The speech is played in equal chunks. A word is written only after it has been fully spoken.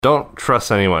don't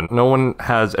trust anyone. No one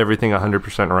has everything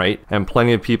 100% right, and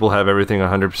plenty of people have everything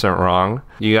 100% wrong.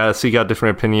 You gotta seek out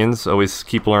different opinions, always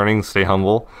keep learning, stay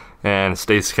humble, and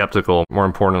stay skeptical, more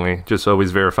importantly. Just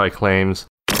always verify claims.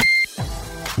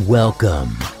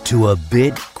 Welcome to A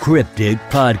Bit Cryptic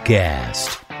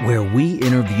Podcast, where we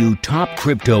interview top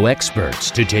crypto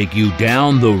experts to take you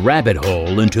down the rabbit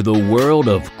hole into the world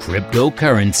of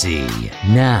cryptocurrency.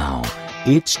 Now,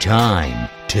 it's time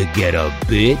to get a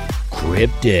bit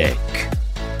cryptic.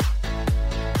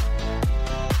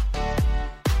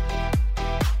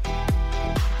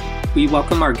 We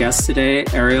welcome our guest today,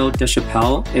 Ariel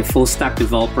Deschapell, a full-stack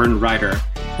developer and writer.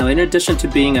 Now, in addition to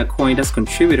being a Coindesk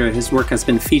contributor, his work has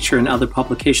been featured in other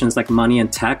publications like Money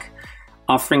and Tech,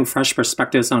 offering fresh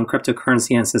perspectives on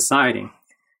cryptocurrency and society.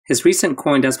 His recent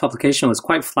Coindesk publication was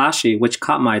quite flashy, which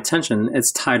caught my attention.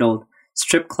 It's titled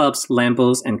Strip Clubs,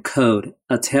 Lambos, and Code,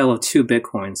 A Tale of Two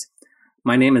Bitcoins.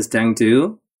 My name is Deng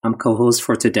Du. I'm co-host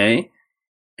for today.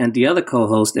 And the other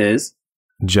co-host is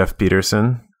Jeff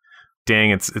Peterson.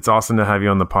 Dang, it's awesome to have you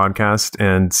on the podcast.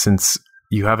 And since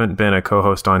you haven't been a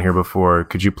co-host on here before,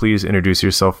 could you please introduce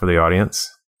yourself for the audience?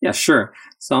 Yeah, sure.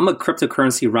 So I'm a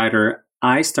cryptocurrency writer.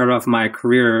 I started off my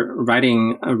career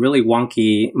writing a really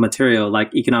wonky material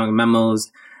like economic memos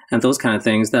and those kind of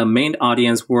things. The main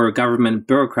audience were government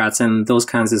bureaucrats and those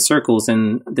kinds of circles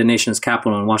in the nation's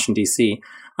capital in Washington, D.C.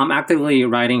 I'm actively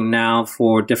writing now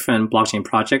for different blockchain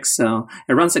projects. So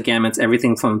it runs the gamut,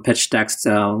 everything from pitch decks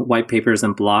to white papers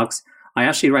and blogs. I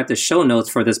actually write the show notes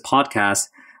for this podcast.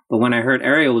 But when I heard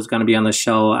Ariel was going to be on the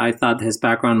show, I thought his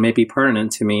background may be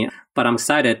pertinent to me. But I'm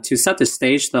excited. To set the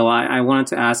stage, though, I wanted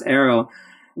to ask Ariel,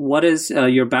 what is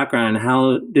your background and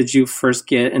how did you first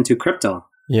get into crypto?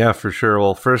 Yeah, for sure.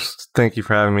 Well, first, thank you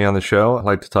for having me on the show. I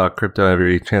like to talk crypto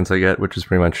every chance I get, which is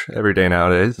pretty much every day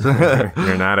nowadays. You're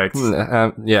an addict.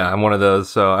 Yeah, I'm one of those.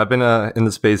 So I've been in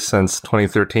the space since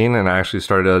 2013, and I actually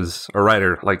started as a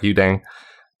writer like you, Dang.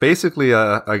 Basically,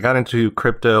 I got into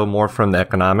crypto more from the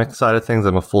economic side of things.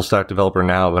 I'm a full stack developer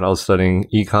now, but I was studying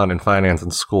econ and finance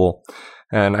in school.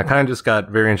 And I kind of just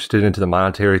got very interested into the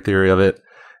monetary theory of it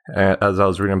as I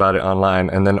was reading about it online,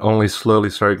 and then only slowly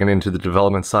started getting into the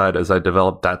development side as I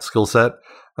developed that skill set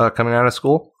coming out of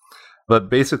school. But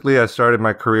basically, I started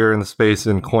my career in the space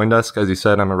in Coindesk. As you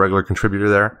said, I'm a regular contributor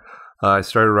there. I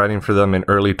started writing for them in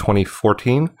early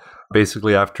 2014,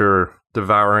 basically after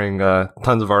devouring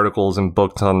tons of articles and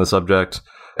books on the subject.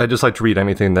 I just like to read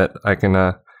anything that I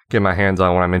can get my hands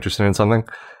on when I'm interested in something.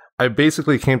 I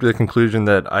basically came to the conclusion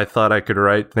that I thought I could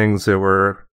write things that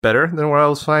were better than what I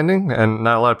was finding, and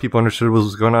not a lot of people understood what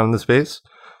was going on in the space.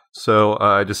 So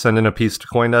I just sent in a piece to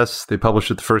Coindesk. They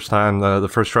published it the first time. The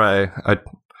first try, I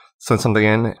sent something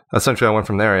in. Essentially, I went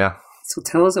from there, yeah. So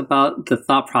tell us about the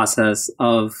thought process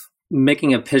of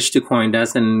making a pitch to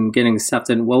Coindesk and getting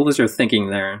accepted. What was your thinking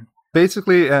there?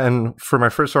 Basically, and for my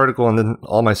first article and then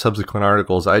all my subsequent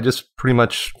articles, I just pretty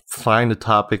much find a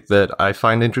topic that I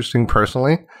find interesting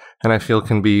personally and I feel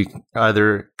can be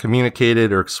either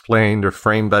communicated or explained or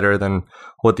framed better than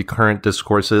what the current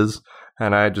discourse is.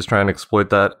 And I just try and exploit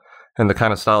that in the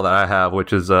kind of style that I have,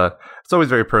 which is, it's always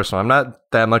very personal. I'm not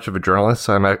that much of a journalist.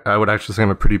 I would actually say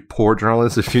I'm a pretty poor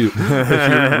journalist. If you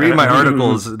read my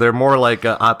articles, they're more like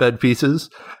op-ed pieces.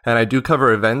 And I do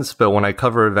cover events, but when I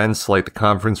cover events like the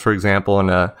conference, for example, and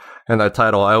that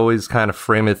title, I always kind of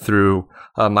frame it through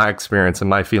my experience and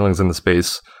my feelings in the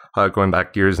space, going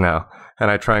back years now. And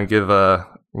I try and give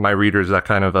my readers that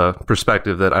kind of a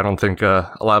perspective that I don't think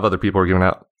a lot of other people are giving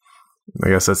out. I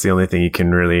guess that's the only thing you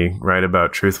can really write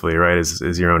about truthfully, right?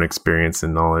 Is your own experience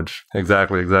and knowledge.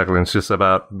 Exactly. It's just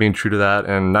about being true to that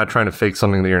and not trying to fake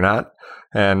something that you're not.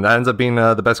 And that ends up being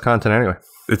the best content anyway.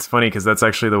 It's funny because that's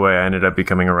actually the way I ended up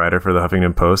becoming a writer for the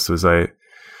Huffington Post. Was I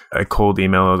cold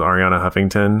emailed Ariana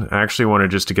Huffington. I actually wanted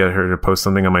just to get her to post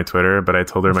something on my Twitter, but I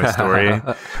told her my story.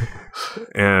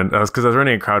 And because I was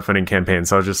running a crowdfunding campaign.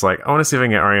 So I was just like, I want to see if I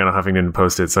can get Ariana Huffington to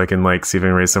post it so I can see if I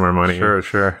can raise some more money.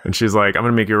 Sure. And she's like, I'm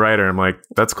going to make you a writer. I'm like,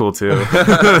 that's cool too.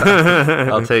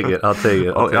 I'll take it.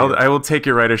 I will take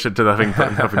your writership to the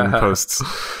Huffington Posts.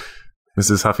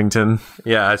 Mrs. Huffington.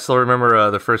 Yeah, I still remember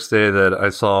the first day that I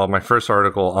saw my first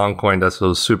article on Coindesk. It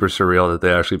was super surreal that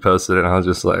they actually posted it. And I was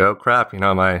just like, oh crap,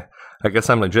 I guess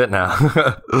I'm legit now.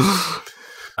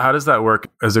 How does that work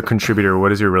as a contributor?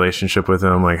 What is your relationship with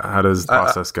them? How does the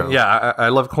process go? Yeah, I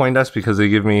love Coindesk because they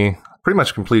give me pretty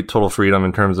much complete total freedom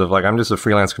in terms of I'm just a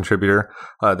freelance contributor.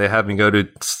 They have me go to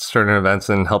certain events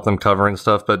and help them cover and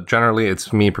stuff. But generally,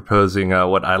 it's me proposing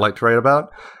what I like to write about.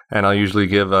 And I'll usually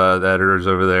give the editors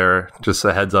over there just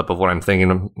a heads up of what I'm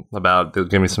thinking about. They'll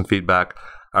give me some feedback.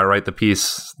 I write the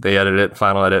piece, they edit it,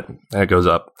 final edit, and it goes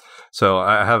up. So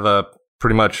I have a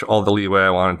pretty much all the leeway I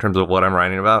want in terms of what I'm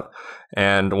writing about.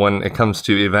 And when it comes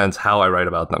to events, how I write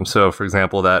about them. So, for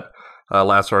example, that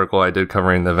last article I did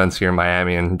covering the events here in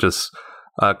Miami and just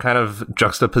kind of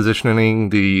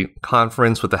juxtapositioning the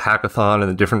conference with the hackathon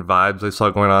and the different vibes I saw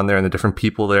going on there and the different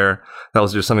people there. That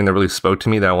was just something that really spoke to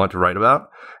me that I wanted to write about.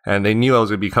 And they knew I was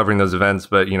going to be covering those events,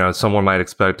 but, someone might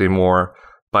expect a more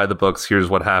by the books, here's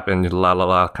what happened, la la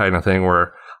la kind of thing,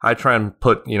 where I try and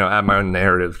put, add my own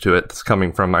narrative to it that's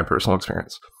coming from my personal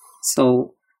experience.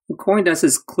 So Coindesk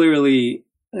is clearly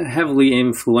heavily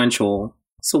influential.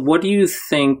 So what do you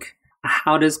think,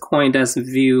 how does Coindesk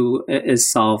view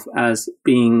itself as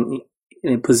being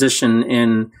in a position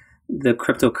in the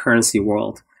cryptocurrency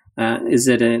world? Is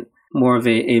it more of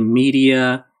a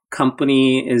media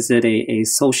company? Is it a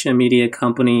social media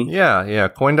company? Yeah.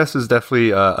 Coindesk is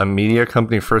definitely a media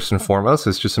company first and foremost.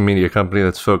 It's just a media company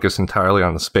that's focused entirely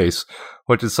on the space,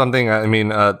 which is something,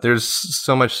 there's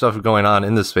so much stuff going on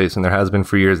in the space, and there has been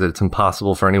for years, that it's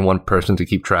impossible for any one person to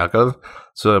keep track of.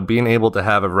 So being able to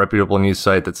have a reputable news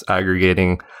site that's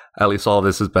aggregating at least all of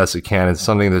this as best it can is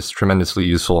something that's tremendously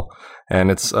useful.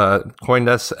 And it's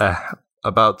Coindesk,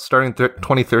 about starting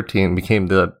 2013, became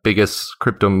the biggest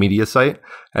crypto media site,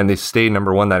 and they stayed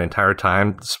number one that entire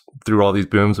time through all these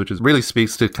booms, which really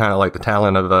speaks to kind of like the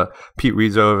talent of Pete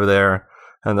Rizzo over there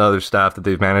and the other staff, that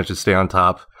they've managed to stay on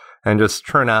top and just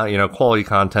churn out, quality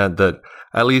content that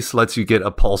at least lets you get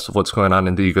a pulse of what's going on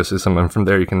in the ecosystem, and from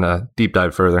there you can deep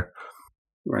dive further.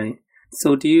 Right.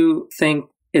 So do you think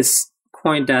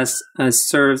Coindesk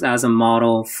serves as a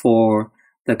model for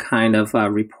the kind of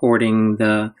reporting,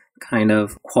 the kind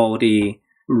of quality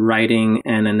writing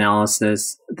and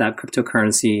analysis that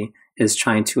cryptocurrency is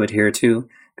trying to adhere to?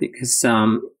 Because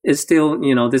it's still,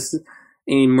 this is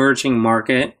an emerging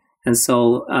market. And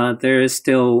so there is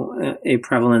still a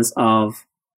prevalence of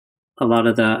a lot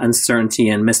of the uncertainty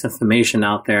and misinformation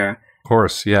out there. Of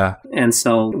course, yeah. And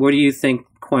so where do you think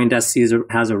Coindesk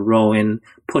has a role in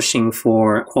pushing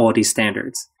for quality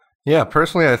standards? Yeah,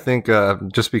 personally, I think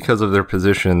just because of their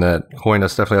position, that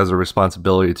Coindesk definitely has a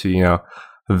responsibility to,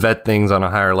 vet things on a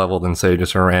higher level than, say,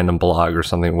 just a random blog or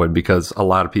something would, because a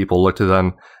lot of people look to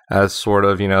them as sort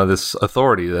of, this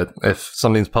authority that if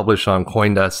something's published on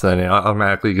Coindesk, then it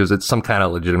automatically gives it some kind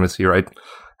of legitimacy, right?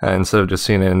 And instead of just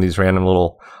seeing it in these random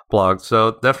little blogs.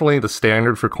 So definitely the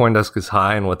standard for Coindesk is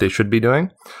high in what they should be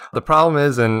doing. The problem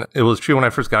is, and it was true when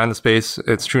I first got into space,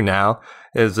 it's true now,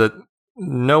 is that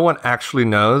no one actually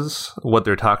knows what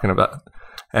they're talking about.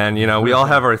 And, we all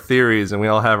have our theories and we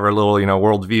all have our little,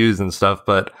 worldviews and stuff,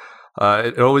 but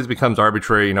it always becomes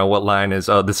arbitrary, what line is,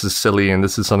 oh, this is silly and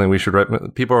this is something we should write.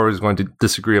 People are always going to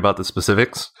disagree about the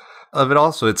specifics of it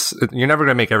all. So you're never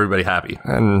going to make everybody happy.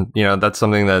 And, that's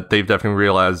something that they've definitely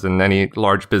realized, and any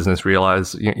large business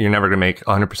realize you're never going to make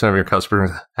 100% of your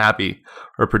customers happy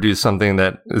or produce something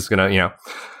that is going to,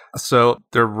 So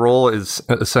their role is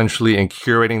essentially in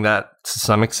curating that to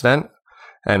some extent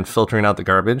and filtering out the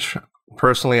garbage.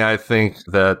 Personally, I think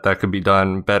that could be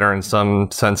done better in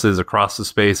some senses across the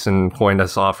space, and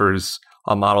Coindesk offers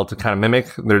a model to kind of mimic.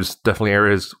 There's definitely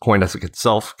areas Coindesk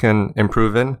itself can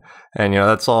improve in. And,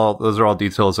 those are all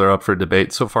details that are up for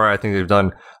debate. So far, I think they've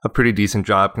done a pretty decent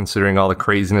job considering all the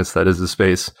craziness that is the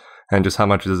space and just how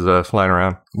much is flying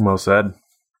around. Well said.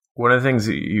 One of the things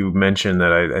that you mentioned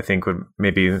that I think would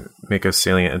maybe make a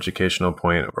salient educational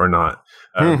point or not.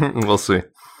 We'll see.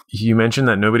 You mentioned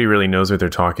that nobody really knows what they're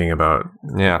talking about.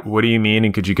 Yeah. What do you mean?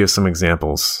 And could you give some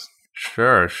examples?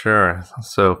 Sure.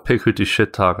 So pick who to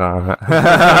shit talk on. We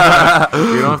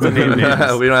don't have to name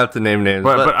names. We don't have to name names.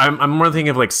 But I'm more thinking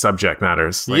of like subject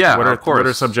matters. Like yeah, of course. What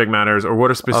are subject matters, or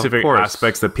what are specific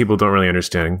aspects that people don't really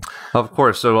understand? Of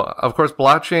course. So, of course,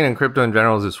 blockchain and crypto in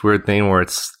general is this weird thing where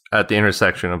it's at the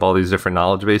intersection of all these different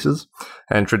knowledge bases.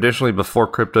 And traditionally,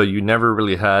 before crypto, you never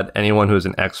really had anyone who was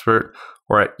an expert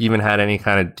or even had any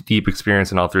kind of deep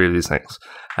experience in all three of these things.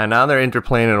 And now they're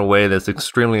interplaying in a way that's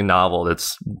extremely novel,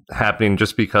 that's happening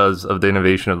just because of the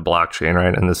innovation of the blockchain,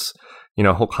 right? And this,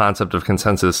 whole concept of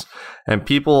consensus. And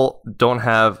people don't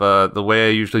have, the way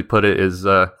I usually put it is,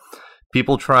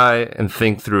 people try and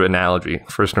think through analogy,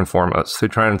 first and foremost. They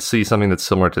try and see something that's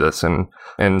similar to this. And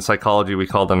in psychology, we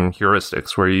call them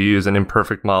heuristics, where you use an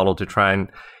imperfect model to try and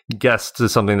guess to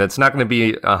something that's not going to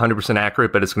be 100%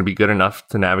 accurate, but it's going to be good enough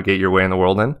to navigate your way in the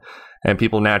world in. And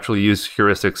people naturally use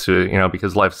heuristics to,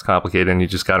 because life is complicated and you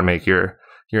just got to make your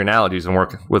analogies and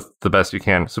work with the best you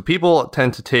can. So people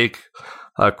tend to take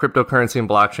cryptocurrency and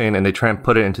blockchain and they try and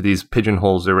put it into these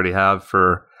pigeonholes they already have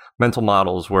for mental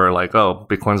models where like, oh,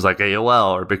 Bitcoin's like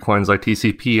AOL or Bitcoin's like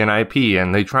TCP and IP.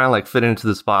 And they try and like fit into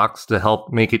this box to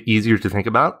help make it easier to think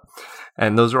about.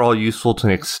 And those are all useful to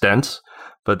an extent.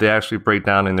 but they actually break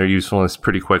down in their usefulness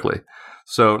pretty quickly.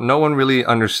 So no one really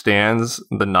understands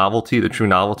the novelty, the true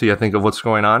novelty, I think, of what's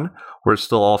going on. We're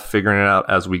still all figuring it out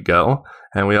as we go.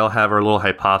 And we all have our little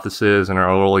hypotheses and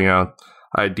our little,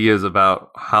 ideas about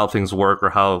how things work or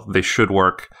how they should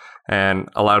work. And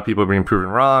a lot of people are being proven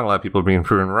wrong. A lot of people are being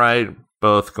proven right,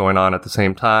 both going on at the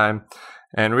same time.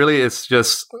 And really, it's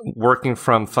just working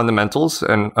from fundamentals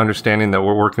and understanding that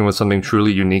we're working with something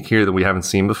truly unique here that we haven't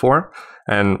seen before.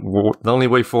 And the only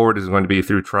way forward is going to be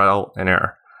through trial and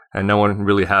error. And no one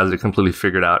really has it completely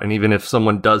figured out. And even if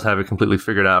someone does have it completely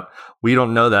figured out, we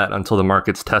don't know that until the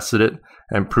market's tested it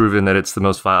and proven that it's the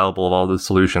most viable of all the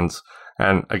solutions.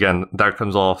 And again, that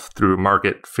comes all through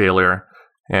market failure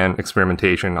and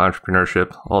experimentation,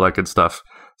 entrepreneurship, all that good stuff.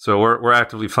 So we're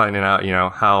actively finding out,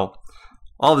 how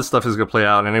all this stuff is going to play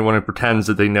out. And anyone who pretends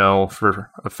that they know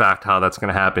for a fact how that's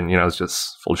going to happen, is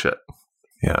just full shit.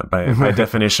 Yeah, by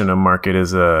definition, a market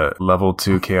is a level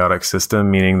 2 chaotic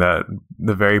system, meaning that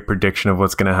the very prediction of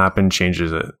what's going to happen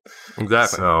changes it.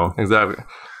 Exactly. Exactly.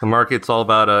 The market's all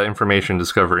about information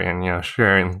discovery and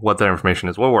sharing what that information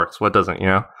is, what works, what doesn't,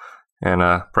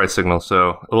 and price signals.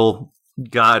 So it'll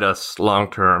guide us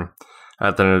long term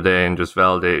at the end of the day and just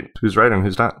validate who's right and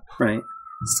who's not. Right.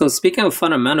 So speaking of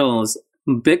fundamentals,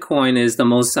 Bitcoin is the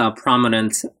most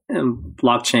prominent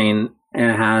blockchain. And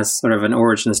it has sort of an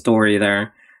origin story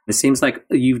there. It seems like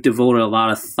you've devoted a lot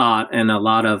of thought and a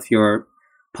lot of your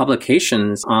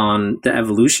publications on the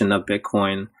evolution of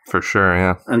Bitcoin. For sure,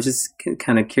 yeah. I'm just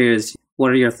kind of curious, what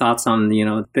are your thoughts on,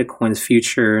 Bitcoin's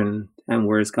future and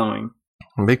where it's going?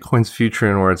 Bitcoin's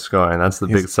future and where it's going. That's the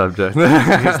big subject.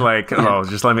 He's like,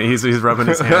 just let me. He's rubbing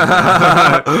his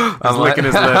hands. He's licking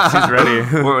his lips. He's ready.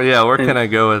 Where can I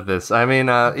go with this? I mean,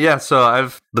 so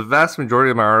the vast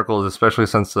majority of my articles, especially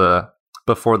since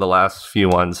before the last few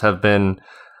ones, have been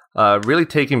really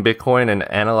taking Bitcoin and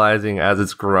analyzing as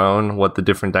it's grown what the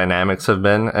different dynamics have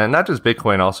been. And not just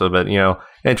Bitcoin also, but,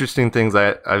 interesting things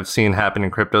I've seen happen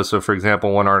in crypto. So, for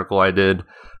example, one article I did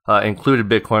included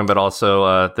Bitcoin, but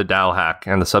also the DAO hack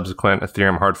and the subsequent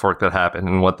Ethereum hard fork that happened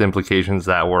and what the implications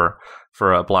that were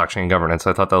for blockchain governance.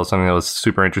 I thought that was something that was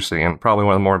super interesting and probably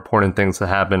one of the more important things to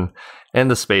happen in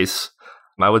the space.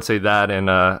 I would say that and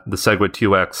the Segwit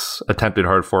 2x attempted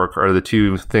hard fork are the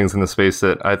two things in the space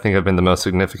that I think have been the most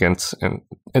significant. And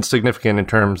it's significant in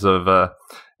terms of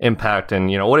impact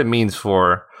and what it means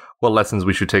for what lessons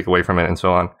we should take away from it and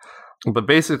so on. But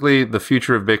basically, the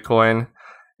future of Bitcoin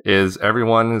is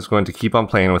everyone is going to keep on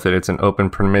playing with it. It's an open,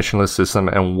 permissionless system,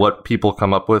 and what people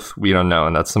come up with, we don't know,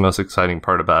 and that's the most exciting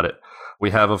part about it. We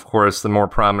have, of course, the more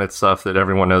prominent stuff that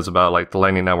everyone knows about, like the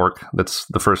Lightning Network. That's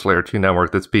the first Layer 2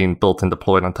 network that's being built and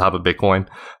deployed on top of Bitcoin.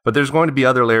 But there's going to be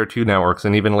other Layer 2 networks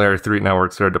and even Layer 3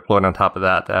 networks that are deployed on top of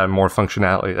that add more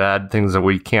functionality, that add things that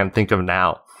we can't think of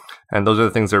now. And those are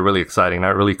the things that are really exciting,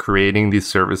 not really creating these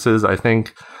services, I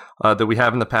think, that we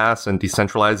have in the past and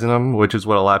decentralizing them, which is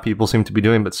what a lot of people seem to be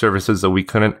doing, but services that we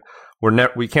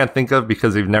can't think of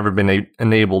because they've never been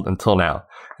enabled until now.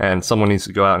 And someone needs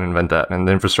to go out and invent that. And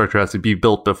the infrastructure has to be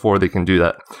built before they can do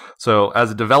that. So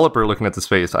as a developer looking at the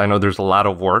space, I know there's a lot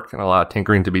of work and a lot of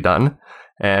tinkering to be done.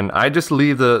 And I just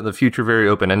leave the future very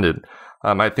open-ended.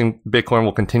 I think Bitcoin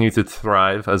will continue to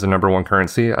thrive as a number one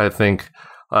currency. I think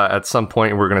at some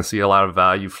point we're going to see a lot of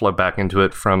value flood back into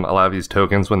it from a lot of these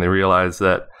tokens when they realize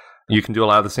that you can do a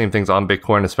lot of the same things on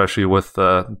Bitcoin, especially with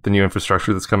the new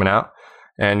infrastructure that's coming out.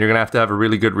 And you're going to have a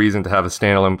really good reason to have a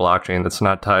standalone blockchain that's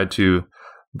not tied to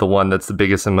the one that's the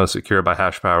biggest and most secure by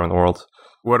hash power in the world.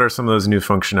 What are some of those new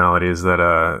functionalities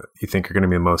that you think are going to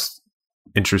be most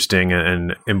interesting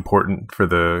and important for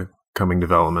the coming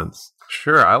developments?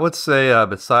 Sure. I would say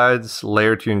besides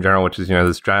Layer 2 in general, which is,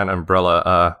 this giant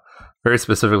umbrella, very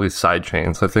specifically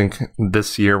sidechains. I think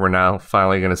this year we're now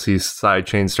finally going to see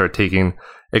sidechains start taking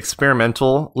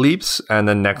experimental leaps. And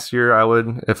then next year,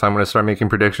 if I'm going to start making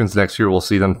predictions, next year we'll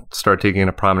see them start taking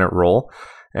a prominent role.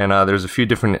 And there's a few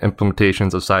different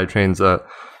implementations of sidechains.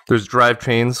 There's drive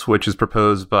chains, which is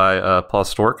proposed by Paul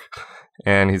Stork.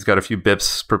 And he's got a few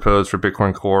BIPs proposed for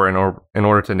Bitcoin Core in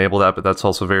order to enable that, but that's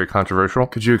also very controversial.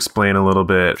 Could you explain a little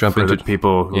bit for the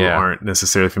people who aren't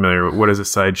necessarily familiar? What is a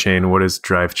sidechain? What is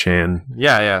drive chain?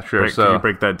 Yeah, sure. Can you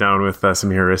break that down with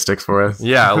some heuristics for us?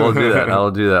 Yeah, we'll do that.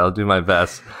 I'll do that. I'll do my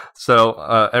best.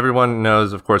 So everyone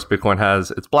knows, of course, Bitcoin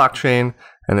has its blockchain,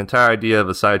 and the entire idea of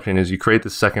a sidechain is you create the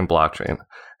second blockchain.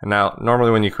 And now,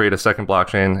 normally when you create a second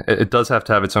blockchain, it does have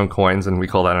to have its own coins, and we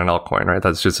call that an altcoin, right?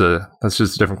 That's just a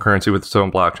different currency with its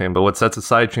own blockchain. But what sets a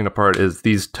sidechain apart is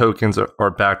these tokens are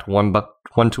backed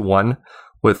one-to-one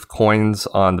with coins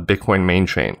on the Bitcoin main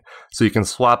chain. So you can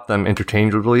swap them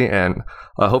interchangeably and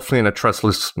hopefully in a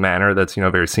trustless manner that's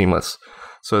very seamless.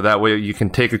 So that way you can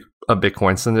take a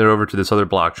Bitcoin, send it over to this other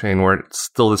blockchain where it's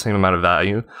still the same amount of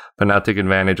value, but now take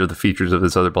advantage of the features of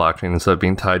this other blockchain instead of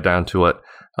being tied down to what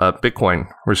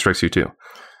Bitcoin restricts you to.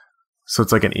 So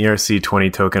it's like an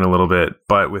ERC20 token a little bit,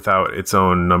 but without its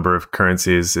own number of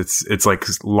currencies. It's like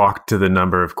locked to the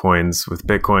number of coins with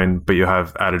Bitcoin, but you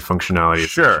have added functionality.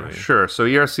 Sure. So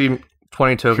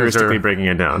ERC20 tokens heuristically breaking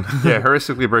it down.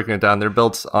 Heuristically breaking it down. They're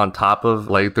built on top of,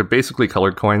 they're basically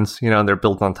colored coins. They're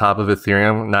built on top of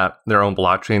Ethereum, not their own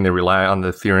blockchain. They rely on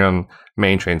the Ethereum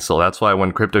main chain still. That's why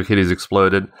when CryptoKitties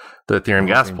exploded, the Ethereum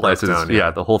gas prices,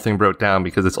 the whole thing broke down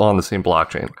because it's all on the same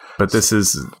blockchain. But this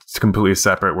is completely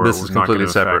separate. This is completely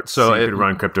separate. So you could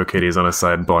run CryptoKitties on a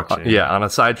side blockchain. On a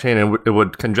side chain, it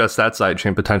would congest that side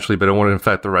chain potentially, but it wouldn't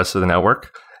affect the rest of the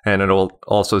network. And it'll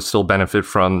also still benefit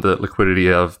from the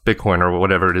liquidity of Bitcoin or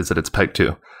whatever it is that it's pegged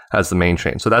to as the main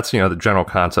chain. So that's, the general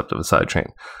concept of a side chain.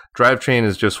 Drive chain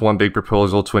is just one big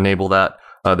proposal to enable that.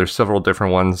 There's several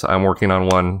different ones. I'm working on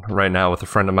one right now with a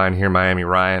friend of mine here in Miami,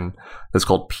 Ryan, that's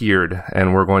called Peered.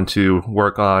 And we're going to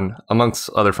work on,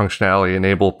 amongst other functionality,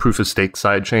 enable proof of stake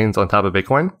side chains on top of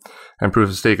Bitcoin. And proof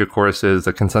of stake, of course, is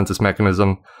a consensus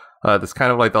mechanism that's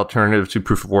kind of like the alternative to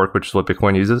proof of work, which is what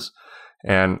Bitcoin uses.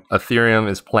 And Ethereum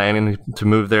is planning to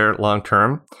move there long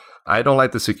term. I don't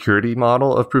like the security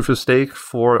model of proof of stake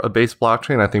for a base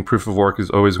blockchain. I think proof of work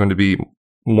is always going to be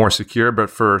more secure, but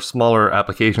for smaller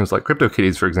applications like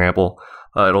CryptoKitties, for example,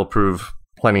 it'll prove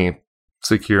plenty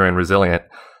secure and resilient.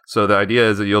 So the idea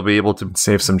is that you'll be able to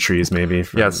save some trees, maybe.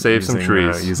 Save some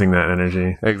trees. Using that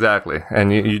energy. Exactly.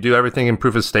 And you do everything in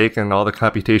proof of stake, and all the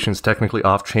computation is technically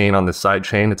off chain on the side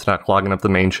chain. It's not clogging up the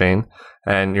main chain.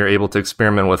 And you're able to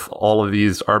experiment with all of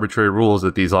these arbitrary rules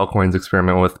that these altcoins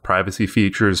experiment with, privacy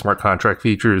features, smart contract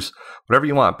features, whatever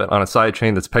you want, but on a side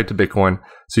chain that's pegged to Bitcoin.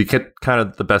 So you get kind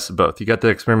of the best of both. You get the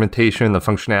experimentation, the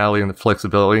functionality, and the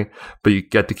flexibility, but you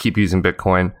get to keep using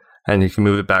Bitcoin, and you can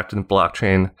move it back to the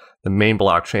blockchain, the main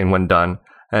blockchain when done.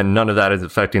 And none of that is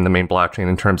affecting the main blockchain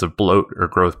in terms of bloat or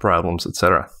growth problems,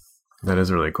 etc. That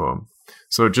is really cool.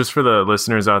 So just for the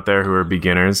listeners out there who are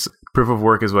beginners, proof of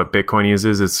work is what Bitcoin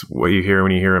uses. It's what you hear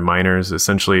when you hear of miners.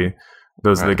 Essentially,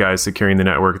 those are the guys securing the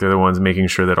network. They're the ones making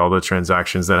sure that all the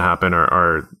transactions that happen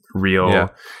are real. Yeah.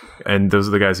 And those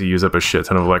are the guys who use up a shit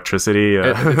ton of electricity.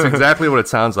 It's exactly what it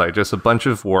sounds like. Just a bunch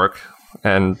of work,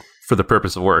 and for the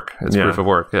purpose of work. It's proof of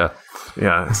work.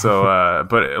 Yeah. So,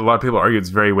 but a lot of people argue it's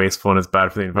very wasteful and it's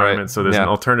bad for the environment. Right. So there's an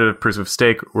alternative proof of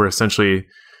stake where essentially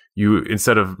you,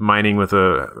 instead of mining with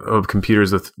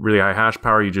computers with really high hash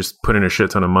power, you just put in a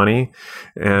shit ton of money.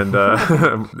 And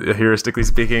heuristically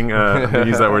speaking, I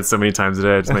use that word so many times a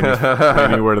day. It's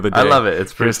maybe word of the day. I love it.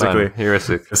 It's pretty fun.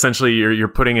 Heuristic. Essentially, you're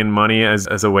putting in money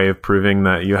as a way of proving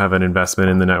that you have an investment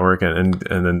in the network, and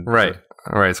then right.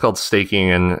 All right, it's called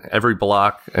staking, and every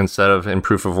block, instead of in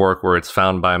proof of work where it's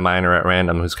found by a miner at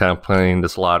random who's kind of playing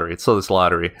this lottery, it's still this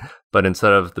lottery, but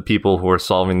instead of the people who are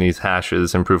solving these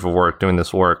hashes in proof of work doing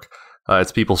this work,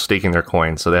 it's people staking their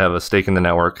coins. So they have a stake in the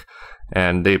network,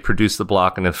 and they produce the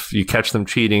block, and if you catch them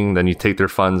cheating, then you take their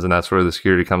funds, and that's where the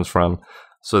security comes from.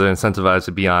 So they're incentivized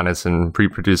to be honest and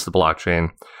reproduce the blockchain.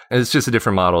 And it's just a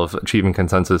different model of achieving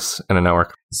consensus in a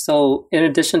network. So in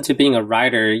addition to being a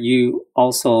writer, you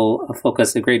also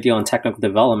focus a great deal on technical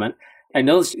development. I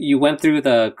noticed you went through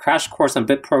the crash course on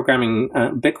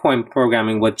Bitcoin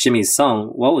programming with Jimmy Sung.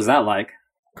 What was that like?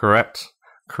 Correct.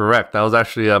 That was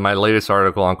actually my latest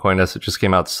article on Coindesk. It just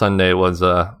came out Sunday, was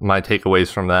my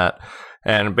takeaways from that.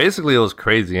 And basically, it was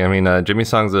crazy. I mean, Jimmy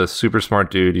Sung's a super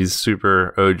smart dude. He's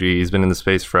super OG. He's been in the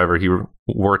space forever. He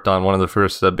worked on one of the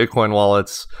first Bitcoin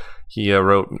wallets. He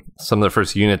wrote some of the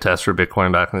first unit tests for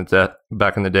Bitcoin back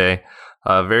in the day.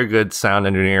 Very good sound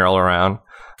engineer all around.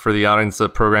 For the audience, the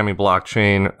programming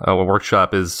blockchain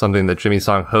workshop is something that Jimmy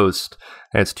Sung hosts.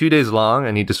 And it's 2 days long,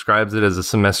 and he describes it as a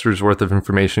semester's worth of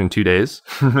information in 2 days.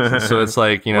 So it's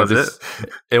like,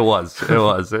 it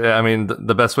was. I mean,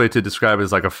 the best way to describe it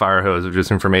is like a fire hose of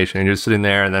just information. And you're just sitting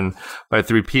there, and then by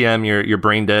 3 p.m., you're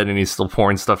brain dead, and he's still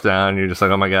pouring stuff down. And you're just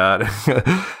like, oh my God.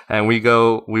 And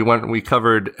we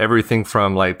covered everything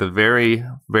from like the very,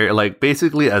 very, like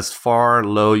basically as far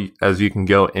low as you can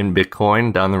go in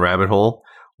Bitcoin down the rabbit hole,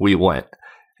 we went.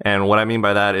 And what I mean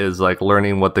by that is like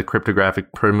learning what the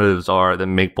cryptographic primitives are that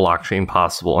make blockchain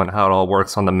possible and how it all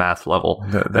works on the math level.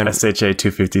 The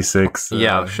SHA-256.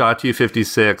 Yeah,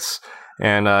 SHA-256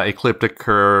 and ecliptic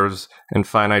curves and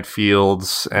finite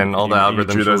fields and all the algorithms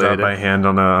you drew those related. Out by hand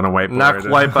on a whiteboard. Not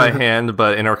quite by hand,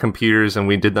 but in our computers, and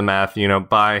we did the math,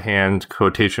 by hand,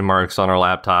 quotation marks on our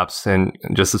laptops in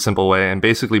just a simple way, and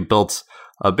basically built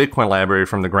a Bitcoin library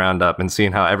from the ground up and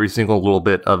seeing how every single little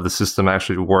bit of the system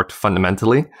actually worked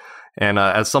fundamentally. And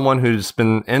as someone who's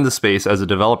been in the space as a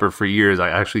developer for years, I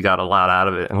actually got a lot out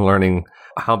of it and learning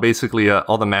how basically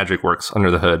all the magic works under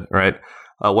the hood, right?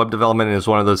 Web development is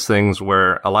one of those things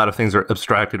where a lot of things are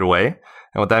abstracted away.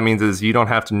 And what that means is you don't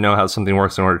have to know how something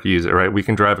works in order to use it, right? We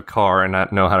can drive a car and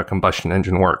not know how a combustion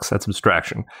engine works. That's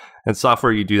abstraction. And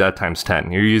software, you do that times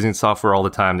 10. You're using software all the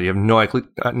time. You have no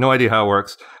idea how it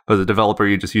works. But as a developer,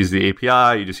 you just use the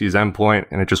API, you just use endpoint,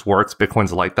 and it just works.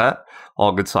 Bitcoin's like that.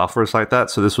 All good software is like that.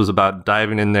 So this was about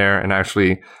diving in there and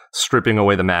actually stripping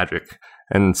away the magic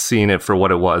and seeing it for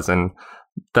what it was. And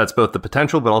that's both the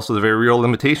potential, but also the very real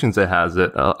limitations it has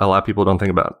that a lot of people don't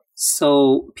think about.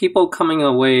 So people coming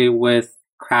away with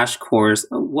Crash Course,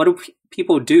 what do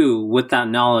people do with that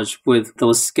knowledge, with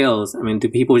those skills? I mean, do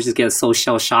people just get so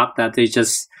shell-shocked that they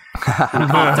just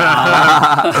opt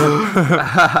out?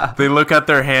 They look at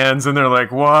their hands and they're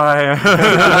like, why?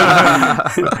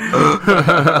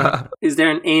 Is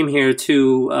there an aim here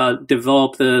to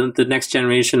develop the next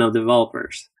generation of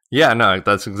developers? Yeah, no,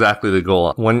 that's exactly the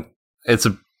goal. It's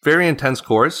a very intense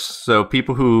course, so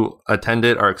people who attend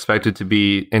it are expected to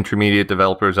be intermediate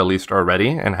developers at least already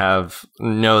and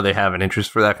know they have an interest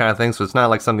for that kind of thing. So it's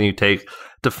not like something you take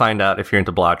to find out if you're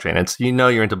into blockchain. It's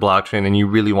you're into blockchain and you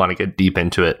really want to get deep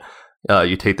into it.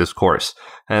 You take this course.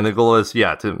 And the goal is,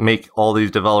 to make all these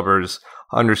developers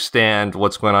understand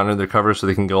what's going on under the cover so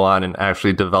they can go on and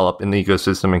actually develop in the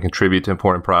ecosystem and contribute to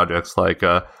important projects like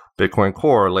Bitcoin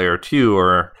Core, Layer 2,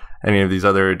 or any of these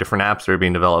other different apps that are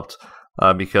being developed.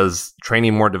 Because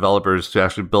training more developers to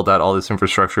actually build out all this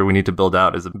infrastructure we need to build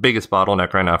out is the biggest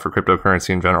bottleneck right now for cryptocurrency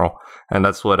in general. And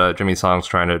that's what Jimmy Song's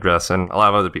trying to address, and a lot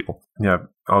of other people. Yeah,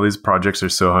 all these projects are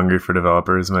so hungry for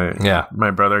developers.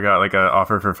 My brother got like an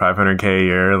offer for $500K a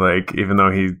year, like even though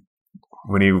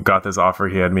when he got this offer,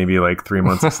 he had maybe like 3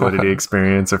 months of Solidity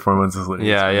experience or 4 months of Solidity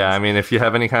experience. Yeah. I mean, if you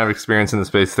have any kind of experience in the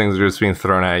space, things are just being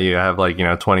thrown at you. I have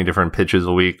 20 different pitches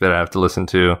a week that I have to listen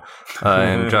to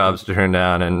and jobs to turn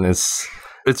down. And it's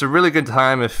a really good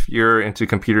time if you're into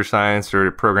computer science or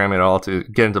programming at all to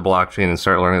get into blockchain and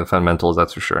start learning the fundamentals,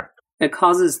 that's for sure. It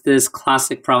causes this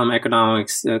classic problem in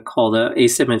economics called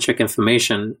asymmetric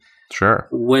information. Sure.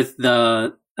 With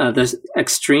the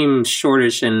extreme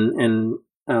shortage in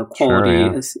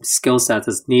quality skill set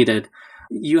that's needed.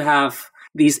 You have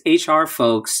these HR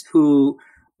folks who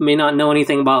may not know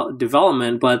anything about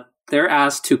development, but they're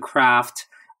asked to craft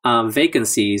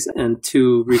vacancies and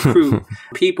to recruit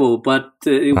people. But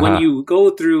when you go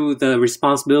through the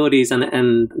responsibilities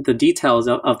and the details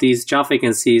of these job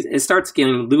vacancies, it starts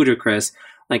getting ludicrous.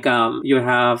 Like you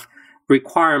have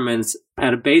requirements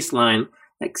at a baseline,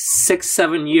 like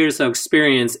 6-7 years of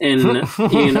experience in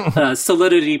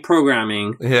Solidity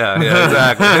programming. Yeah,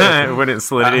 exactly. When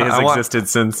Solidity has existed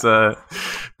since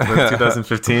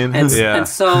 2015. And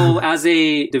so as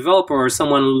a developer or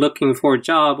someone looking for a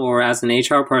job, or as an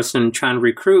HR person trying to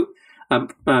recruit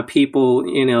people,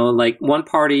 like one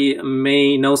party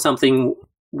may know something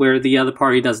where the other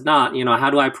party does not. How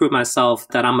do I prove myself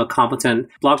that I'm a competent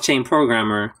blockchain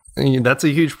programmer? That's a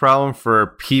huge problem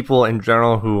for people in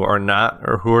general who are not,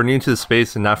 or who are new to the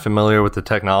space and not familiar with the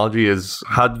technology, is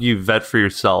how do you vet for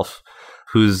yourself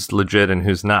who's legit and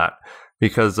who's not?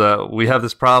 Because we have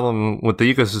this problem with the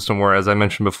ecosystem where, as I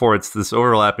mentioned before, it's this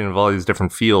overlapping of all these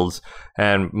different fields.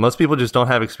 And most people just don't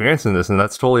have experience in this, and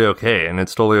that's totally okay. And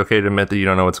it's totally okay to admit that you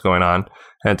don't know what's going on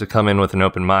and to come in with an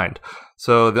open mind.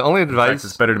 So the only advice...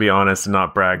 It's better to be honest and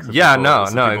not brag.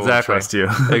 Exactly. Trust you.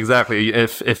 Exactly.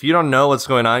 If you don't know what's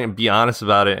going on, be honest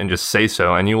about it and just say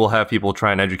so, and you will have people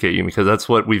try and educate you, because that's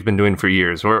what we've been doing for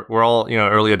years. We're all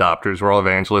early adopters. We're all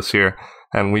evangelists here,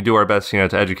 and we do our best to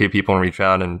educate people and reach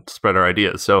out and spread our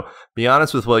ideas. So be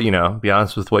honest with what you know. Be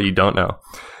honest with what you don't know.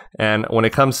 And when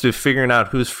it comes to figuring out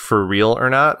who's for real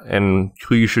or not and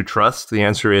who you should trust, the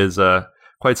answer is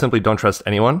quite simply, don't trust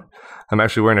anyone. I'm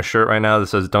actually wearing a shirt right now that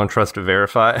says "Don't trust to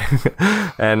verify,"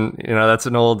 and that's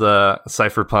an old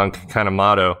cypherpunk kind of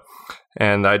motto.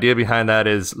 And the idea behind that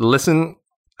is listen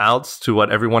out to what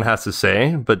everyone has to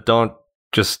say, but don't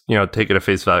just take it at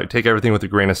face value. Take everything with a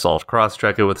grain of salt.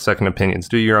 Cross-check it with second opinions.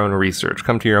 Do your own research.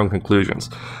 Come to your own conclusions.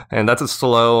 And that's a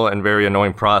slow and very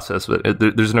annoying process, but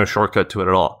there's no shortcut to it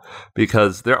at all,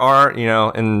 because there are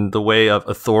in the way of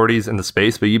authorities in the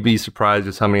space, but you'd be surprised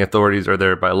just how many authorities are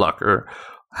there by luck or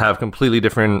have completely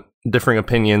differing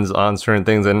opinions on certain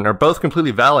things and are both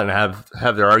completely valid and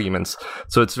have their arguments.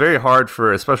 So it's very hard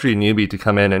for especially a newbie to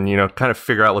come in and kind of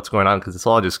figure out what's going on, because it's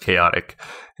all just chaotic.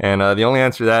 And the only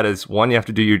answer to that is, one, you have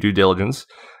to do your due diligence,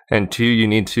 and two,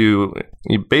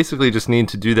 you basically just need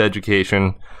to do the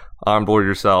education, onboard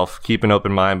yourself, keep an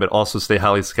open mind, but also stay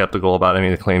highly skeptical about any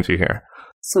of the claims you hear.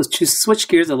 So to switch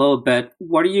gears a little bit,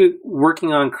 what are you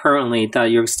working on currently that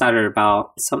you're excited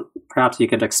about? Perhaps you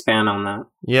could expand on that.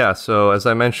 Yeah, so as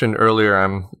I mentioned earlier,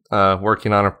 I'm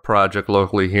working on a project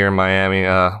locally here in Miami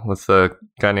with a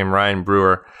guy named Ryan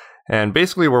Brewer. And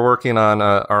basically, we're working on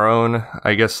our own,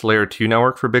 I guess, layer 2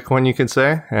 network for Bitcoin, you could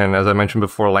say. And as I mentioned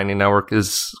before, Lightning Network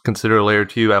is considered a layer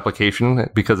 2 application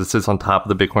because it sits on top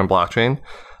of the Bitcoin blockchain.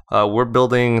 We're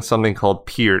building something called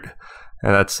Peered.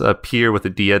 And that's a peer with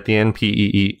a D at the end,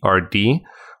 P-E-E-R-D.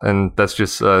 And that's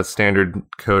just standard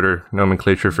coder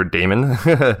nomenclature for daemon,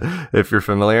 if you're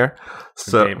familiar.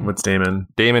 So what's daemon?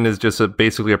 Daemon is just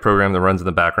basically a program that runs in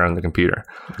the background of the computer.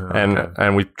 Oh, okay.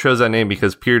 And we chose that name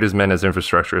because Peered is meant as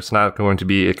infrastructure. It's not going to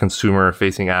be a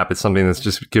consumer-facing app. It's something that's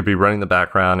just going to be running in the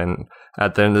background. And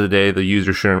at the end of the day, the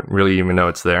user shouldn't really even know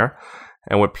it's there.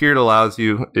 And what Peered allows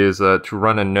you is to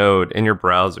run a node in your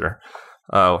browser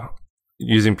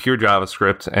using pure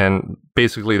JavaScript, and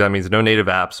basically that means no native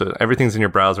apps. So everything's in your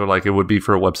browser like it would be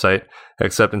for a website,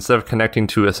 except instead of connecting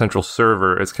to a central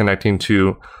server, it's connecting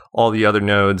to all the other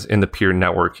nodes in the peer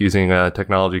network using a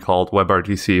technology called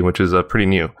WebRTC, which is pretty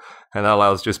new. And that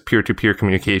allows just peer-to-peer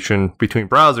communication between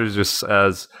browsers, just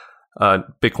as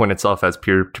Bitcoin itself has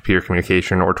peer-to-peer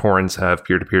communication, or torrents have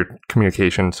peer-to-peer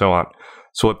communication, and so on.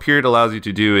 So what Peered allows you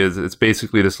to do is it's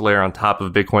basically this layer on top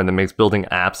of Bitcoin that makes building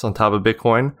apps on top of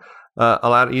Bitcoin a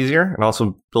lot easier, and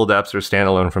also build apps that are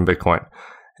standalone from Bitcoin.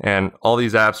 And all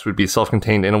these apps would be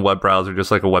self-contained in a web browser,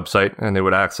 just like a website, and they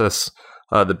would access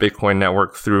the Bitcoin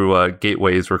network through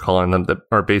gateways, we're calling them, that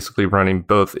are basically running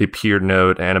both a peered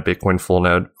node and a Bitcoin full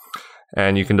node.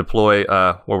 And you can deploy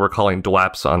what we're calling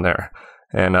DWAPs on there.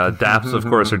 And dApps, of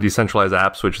course, are decentralized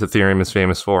apps, which Ethereum is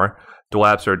famous for.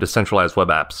 DWAPs are decentralized web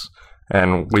apps.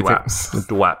 And we think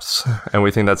DWAPs. And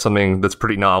we think that's something that's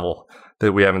pretty novel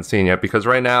that we haven't seen yet, because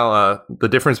right now the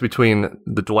difference between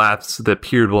the DWAPs that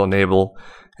Peered will enable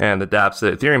and the dApps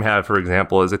that Ethereum have, for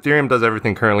example, is Ethereum does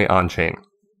everything currently on-chain.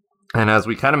 And as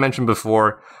we kind of mentioned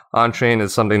before, on-chain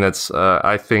is something that's,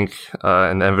 I think,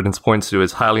 and the evidence points to,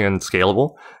 is highly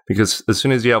unscalable, because as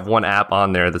soon as you have one app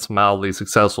on there that's mildly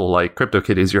successful, like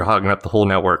CryptoKitties, you're hogging up the whole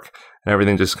network, and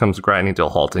everything just comes grinding to a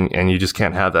halt, and you just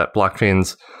can't have that.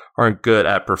 Blockchains aren't good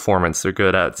at performance. They're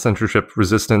good at censorship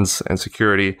resistance and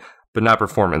security, but not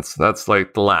performance. That's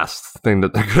like the last thing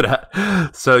that they're good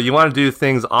at. So you want to do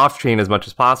things off-chain as much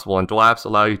as possible, and DWAPs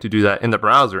allow you to do that in the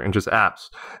browser in just apps,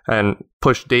 and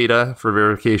push data for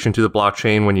verification to the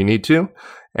blockchain when you need to,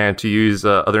 and to use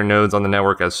other nodes on the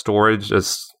network as storage,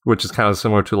 which is kind of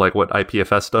similar to like what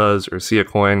IPFS does, or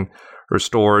Siacoin, or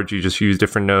storage. You just use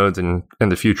different nodes, and in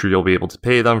the future you'll be able to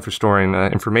pay them for storing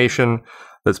information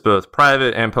that's both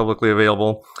private and publicly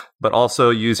available. But also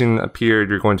using a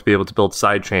Peered, you're going to be able to build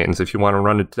side chains. If you want to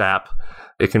run a dApp,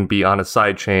 it can be on a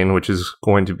side chain, which is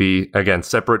going to be, again,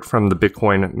 separate from the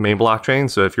Bitcoin main blockchain.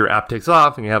 So if your app takes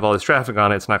off and you have all this traffic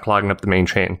on it, it's not clogging up the main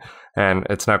chain. And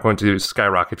it's not going to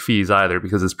skyrocket fees either,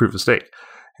 because it's proof of stake.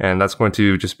 And that's going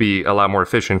to just be a lot more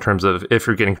efficient in terms of, if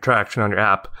you're getting traction on your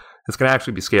app, it's going to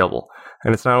actually be scalable.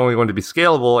 And it's not only going to be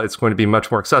scalable, it's going to be much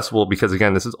more accessible, because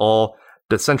again, this is all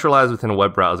decentralized within a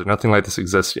web browser. Nothing like this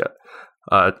exists yet.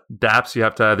 dApps, you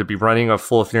have to either be running a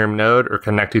full Ethereum node or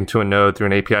connecting to a node through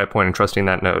an API point and trusting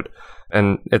that node.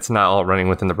 And it's not all running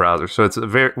within the browser. So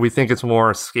we think it's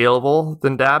more scalable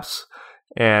than dApps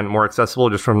and more accessible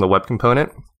just from the web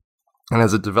component. And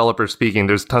as a developer speaking,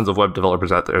 there's tons of web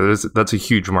developers out there. That's a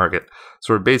huge market.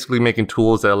 So we're basically making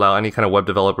tools that allow any kind of web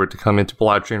developer to come into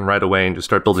blockchain right away and just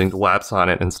start building DWAPs on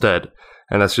it instead.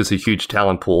 And that's just a huge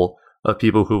talent pool of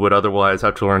people who would otherwise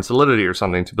have to learn Solidity or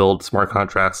something to build smart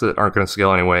contracts that aren't going to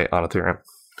scale anyway on Ethereum.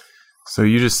 So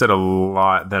you just said a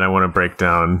lot that I want to break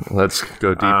down. Let's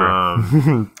go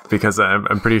deeper. Because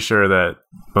I'm pretty sure that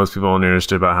most people only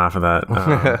understood about half of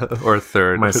that. Or a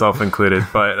third. Myself included.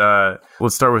 But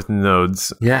let's start with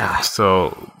nodes. Yeah.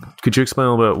 So could you explain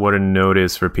a little bit what a node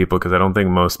is for people? Because I don't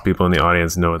think most people in the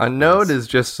audience know what a node is.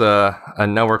 Just a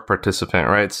network participant,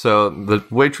 right? So the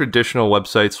way traditional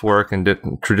websites work and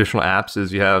traditional apps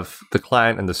is you have the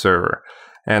client and the server.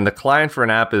 And the client for an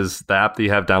app is the app that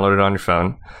you have downloaded on your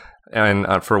phone. And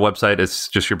for a website, it's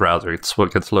just your browser. It's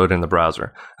what gets loaded in the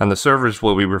browser. And the server is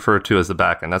what we refer to as the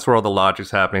backend. That's where all the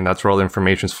logic's happening. That's where all the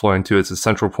information's flowing to. It's a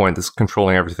central point that's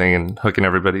controlling everything and hooking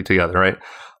everybody together, right?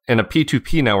 In a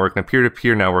P2P network, in a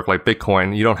peer-to-peer network like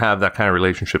Bitcoin, you don't have that kind of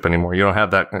relationship anymore. You don't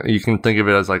have that. You can think of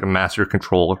it as like a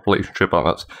master-control relationship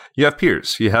almost. You have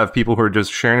peers. You have people who are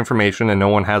just sharing information, and no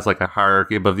one has like a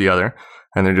hierarchy above the other,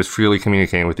 and they're just freely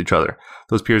communicating with each other.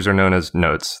 Those peers are known as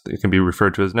nodes. They can be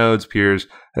referred to as nodes, peers.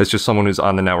 It's just someone who's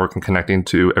on the network and connecting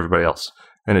to everybody else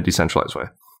in a decentralized way.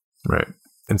 Right.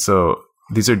 And so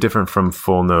these are different from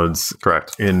full nodes,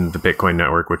 Correct. in the Bitcoin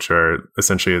network, which are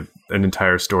essentially an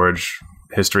entire storage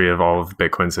history of all of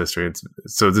Bitcoin's history.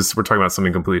 We're talking about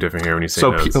something completely different here when you say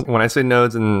nodes. When I say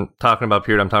nodes and talking about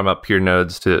peer, I'm talking about peer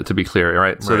nodes to be clear,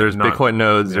 right? So there's Bitcoin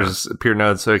nodes, there's peer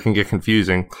nodes, so it can get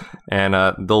confusing. And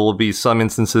there will be some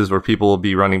instances where people will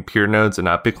be running peer nodes and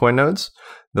not Bitcoin nodes.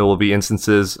 There will be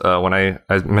instances when I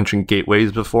mentioned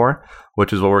gateways before,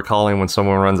 which is what we're calling when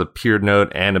someone runs a peer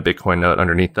node and a Bitcoin node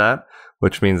underneath that,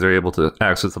 which means they're able to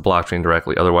access the blockchain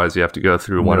directly. Otherwise, you have to go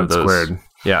through one of those. Squared.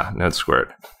 Yeah, node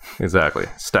squared. Exactly.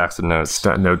 Stacks of nodes.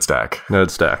 Node stack.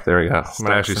 Node stack. There we go. I'm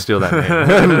going to actually steal that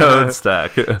name. Node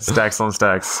stack. Stacks on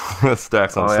stacks.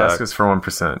 Stacks on All I stacks. ask is for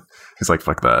 1%. He's like,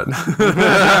 fuck that.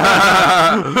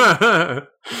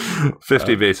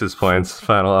 50 basis points.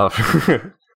 Final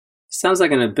offer. Sounds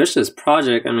like an ambitious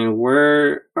project. I mean,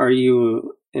 where are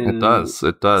you in? It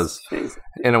does. Phase?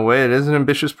 In a way, it is an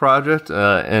ambitious project.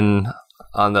 And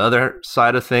on the other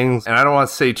side of things, and I don't want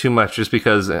to say too much just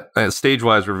because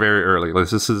stage-wise, we're very early. Like,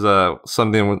 this is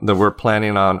something that we're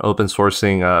planning on open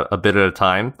sourcing a bit at a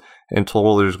time. In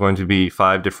total, there's going to be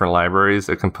 5 different libraries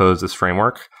that compose this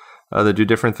framework that do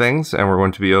different things, and we're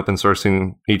going to be open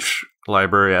sourcing each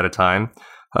library at a time.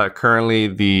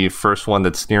 Currently, the first one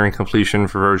that's nearing completion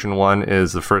for version 1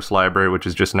 is the first library, which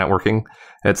is just networking.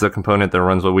 It's the component that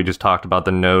runs what we just talked about,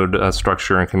 the node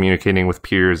structure and communicating with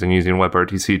peers and using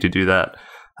WebRTC to do that.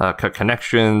 Cut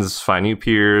connections, find new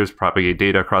peers, propagate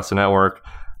data across the network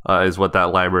is what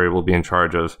that library will be in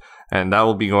charge of. And that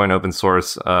will be going open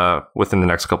source within the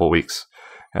next couple of weeks.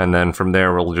 And then from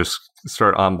there, we'll just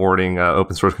start onboarding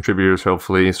open source contributors,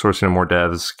 hopefully sourcing more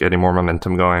devs, getting more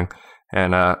momentum going.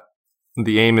 And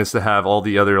the aim is to have all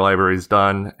the other libraries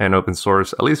done and open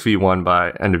source, at least V1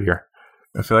 by end of year.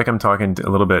 I feel like I'm talking a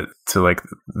little bit to like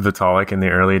Vitalik in the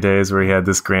early days where he had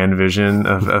this grand vision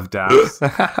of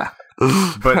dApps.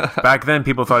 But back then,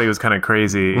 people thought he was kind of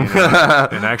crazy. And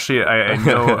actually, I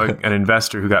know an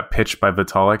investor who got pitched by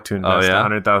Vitalik to invest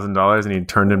 $100,000, and he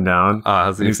turned him down.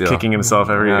 He's kicking himself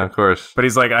every year. Of course. But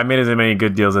he's like, I made as many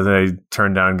good deals as I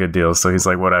turned down good deals. So he's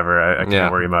like, whatever, I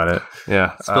can't worry about it.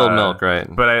 Yeah, spilled milk,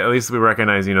 right? But at least we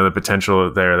recognize, the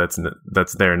potential there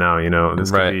that's there now.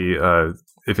 This could be,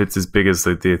 if it's as big as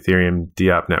the Ethereum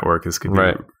DApp network, this could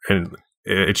be, and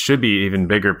it should be even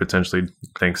bigger potentially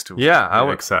thanks to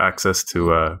access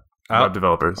to web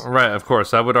developers. Right, of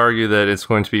course. I would argue that it's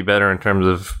going to be better in terms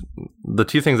of the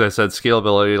two things I said,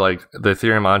 scalability, like the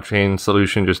Ethereum on-chain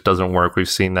solution just doesn't work. We've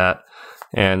seen that.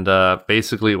 And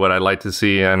basically what I'd like to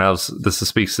see, and this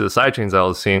speaks to the sidechains I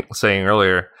was saying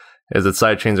earlier, is that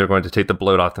sidechains are going to take the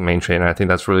bloat off the main chain. And I think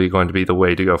that's really going to be the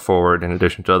way to go forward in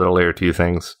addition to other layer 2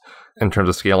 things in terms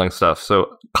of scaling stuff.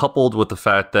 So coupled with the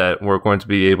fact that we're going to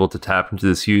be able to tap into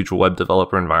this huge web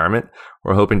developer environment,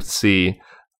 we're hoping to see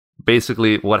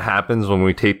basically what happens when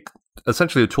we take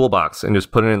essentially a toolbox and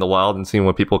just put it in the wild and seeing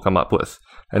what people come up with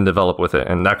and develop with it.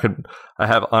 And I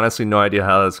have honestly no idea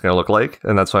how that's going to look like.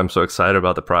 And that's why I'm so excited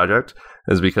about the project,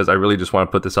 is because I really just want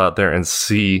to put this out there and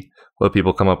see what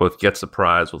people come up with, get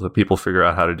surprised with what people figure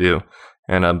out how to do,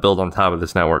 and build on top of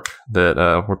this network that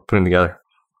we're putting together.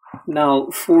 Now,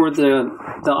 for the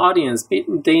audience,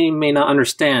 they may not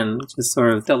understand just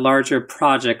sort of the larger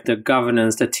project, the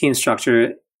governance, the team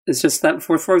structure. It's just that,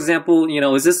 for example,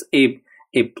 is this a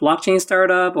blockchain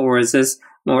startup, or is this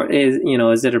more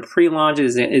is it a pre-launch?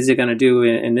 Is it going to do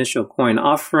an initial coin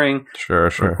offering? Sure.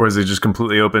 Or is it just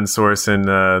completely open source and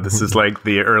this is like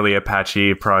the early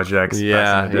Apache projects?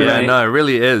 Yeah, no, it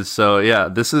really is. So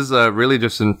this is really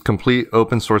just a complete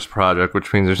open source project,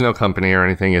 which means there's no company or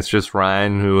anything. It's just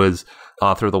Ryan, who is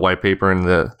author of the white paper and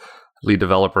the lead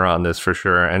developer on this for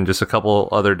sure, and just a couple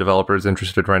other developers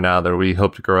interested right now that we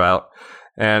hope to grow out.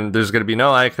 And there's going to be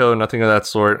no ICO, nothing of that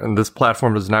sort. And this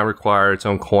platform does not require its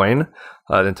own coin.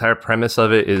 The entire premise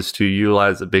of it is to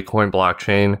utilize the Bitcoin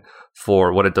blockchain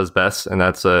for what it does best, and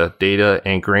that's data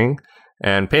anchoring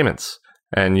and payments,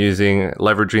 and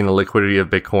leveraging the liquidity of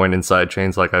Bitcoin inside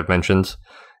chains, like I've mentioned.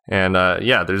 And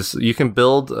you can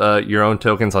build your own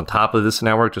tokens on top of this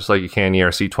network, just like you can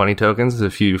ERC20 tokens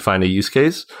if you find a use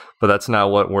case. But that's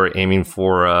not what we're aiming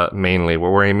for mainly.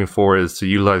 What we're aiming for is to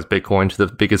utilize Bitcoin to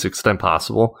the biggest extent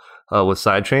possible with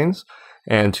sidechains,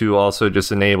 and to also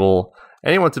just enable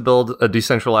anyone to build a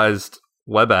decentralized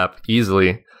web app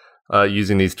easily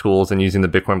using these tools and using the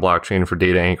Bitcoin blockchain for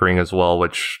data anchoring as well,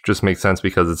 which just makes sense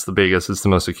because it's the biggest, it's the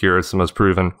most secure, it's the most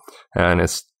proven, and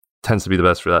it tends to be the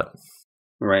best for that.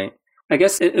 Right. I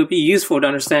guess it would be useful to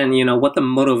understand, what the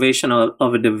motivation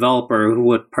of a developer who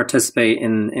would participate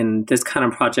in this kind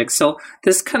of project. So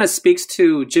this kind of speaks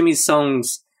to Jimmy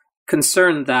Song's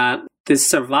concern that the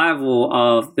survival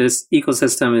of this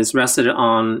ecosystem is rested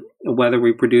on whether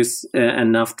we produce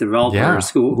enough developers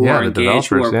who are engaged,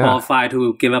 who are qualified,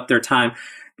 who give up their time.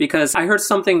 Because I heard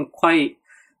something quite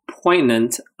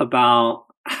poignant about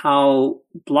how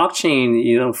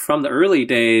blockchain, from the early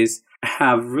days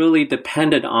have really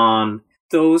depended on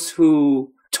those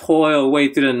who toil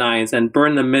away through the nights and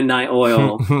burn the midnight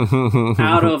oil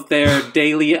out of their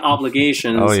daily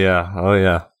obligations. Oh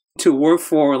yeah. To work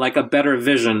for like a better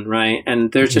vision, right?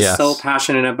 And they're just so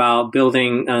passionate about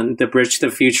building the bridge to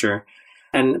the future.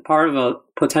 And part of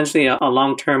potentially a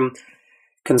long-term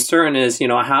concern is,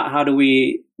 how do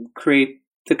we create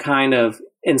the kind of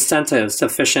incentives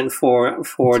sufficient for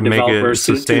to developers make it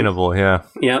sustainable?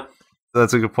 Yep.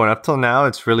 That's a good point. Up till now,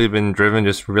 it's really been driven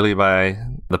just really by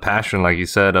the passion, like you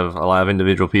said, of a lot of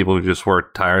individual people who just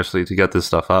work tirelessly to get this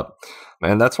stuff up.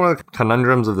 And that's one of the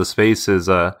conundrums of the space is,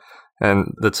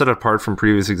 and that's set apart from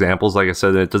previous examples, like I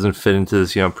said, that it doesn't fit into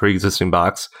this, pre-existing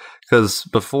box. Because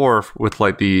before, with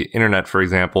like the internet, for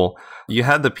example, you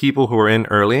had the people who were in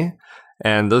early,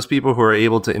 and those people who are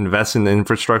able to invest in the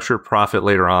infrastructure profit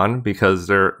later on because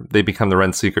they become the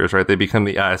rent seekers, right? They become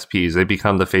the ISPs, they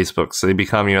become the Facebooks, they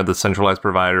become, the centralized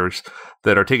providers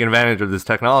that are taking advantage of this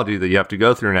technology that you have to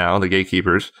go through now, the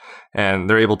gatekeepers, and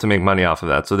they're able to make money off of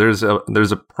that. So there's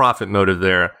a profit motive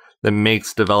there that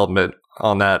makes development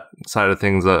on that side of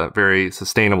things very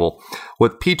sustainable.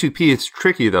 With P2P, it's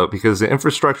tricky though, because the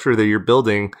infrastructure that you're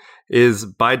building is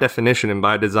by definition and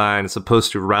by design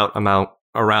supposed to route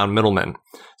around middlemen.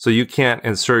 So you can't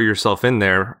insert yourself in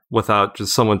there without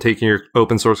just someone taking your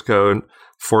open source code,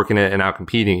 forking it, and out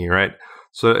competing you, right?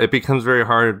 So it becomes very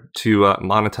hard to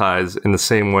monetize in the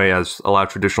same way as a lot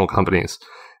of traditional companies.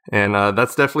 And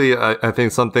that's definitely, I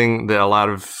think, something that a lot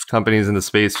of companies in the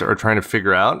space are trying to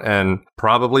figure out, and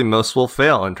probably most will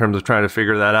fail in terms of trying to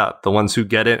figure that out. The ones who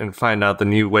get it and find out the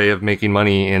new way of making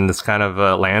money in this kind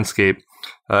of landscape,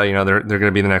 they're going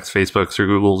to be the next Facebooks or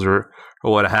Googles or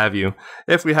what have you,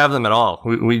 if we have them at all.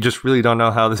 We just really don't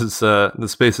know how the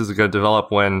space is going to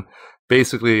develop when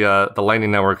basically the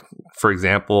Lightning Network, for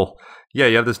example,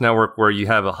 you have this network where you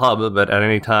have a hub, but at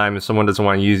any time, if someone doesn't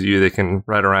want to use you, they can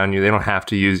write around you. They don't have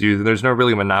to use you. There's no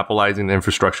really monopolizing the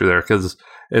infrastructure there because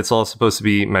it's all supposed to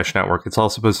be mesh network. It's all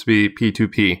supposed to be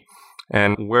P2P.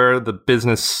 And where the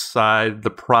business side,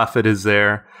 the profit is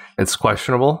there, it's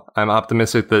questionable. I'm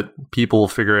optimistic that people will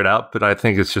figure it out, but I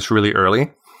think it's just really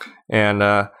early.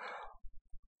 And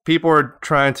people are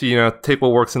trying to, take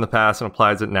what works in the past and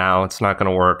applies it now. It's not going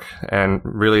to work. And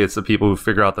really, it's the people who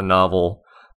figure out the novel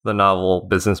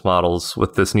business models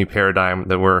with this new paradigm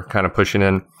that we're kind of pushing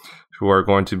in, who are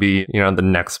going to be, the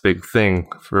next big thing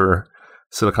for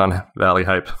Silicon Valley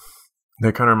hype.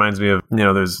 That kind of reminds me of,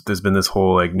 there's been this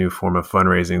whole like new form of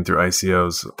fundraising through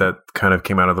ICOs that kind of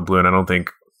came out of the blue. And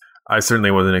I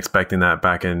certainly wasn't expecting that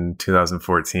back in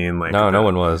 2014. No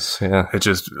one was. Yeah. It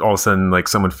just all of a sudden, like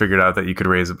someone figured out that you could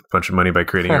raise a bunch of money by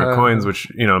creating your coins,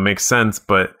 which, makes sense.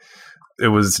 But it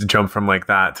was jump from like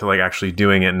that to like actually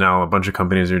doing it. And now a bunch of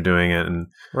companies are doing it. And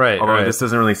although this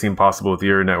doesn't really seem possible with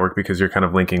your network because you're kind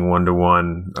of linking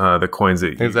one-to-one the coins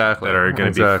that are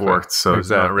going to be forked. So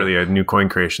it's not really a new coin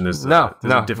creation. There's a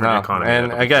different economy.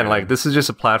 And again, this is just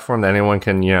a platform that anyone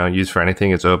can, use for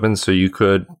anything. It's open. So you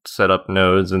could set up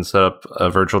nodes and set up a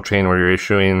virtual chain where you're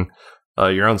issuing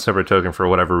your own separate token for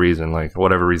whatever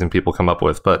reason, people come up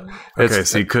with. But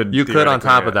so you could on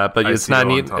top of that, but it's not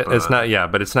needed.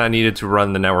 But it's not needed to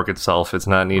run the network itself. It's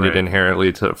not needed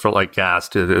inherently for like gas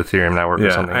to the Ethereum network or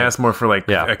something. I asked more for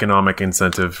economic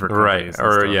incentive for companies.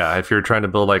 Or if you're trying to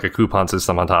build like a coupon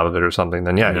system on top of it or something,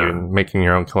 then you're making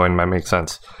your own coin might make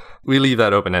sense. We leave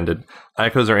that open ended.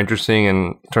 ICOs are interesting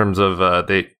in terms of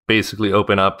they basically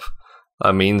open up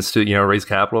a means to raise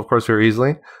capital, of course, very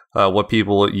easily. What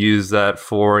people use that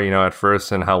for, at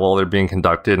first, and how well they're being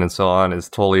conducted and so on is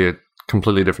totally a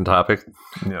completely different topic.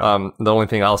 Yeah. The only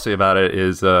thing I'll say about it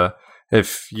is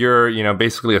if you're,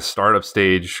 basically a startup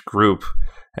stage group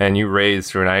and you raise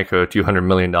through an ICO $200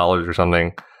 million or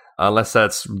something, unless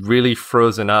that's really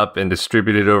frozen up and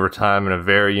distributed over time in a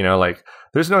very,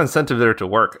 there's no incentive there to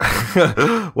work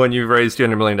when you've raised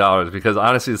 $200 million because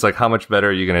honestly, it's like, how much better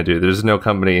are you going to do?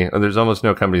 There's almost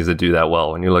no companies that do that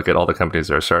well when you look at all the companies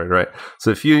that are started, right? So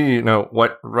if you,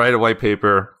 write a white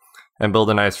paper and build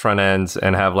a nice front end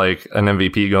and have like an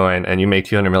MVP going and you make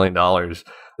 $200 million,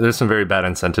 there's some very bad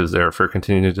incentives there for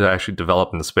continuing to actually develop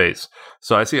in the space.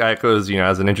 So I see ICOs,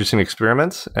 as an interesting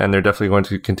experiment, and they're definitely going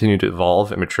to continue to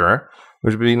evolve and mature,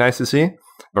 which would be nice to see.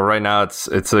 But right now,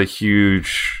 it's a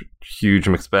huge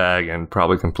mixed bag and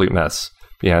probably complete mess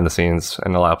behind the scenes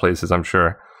in a lot of places, I'm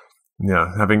sure.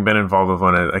 Yeah, having been involved with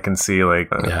one, I can see like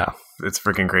it's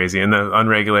freaking crazy, and the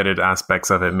unregulated aspects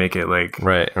of it make it like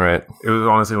right. It was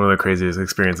honestly one of the craziest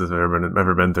experiences I've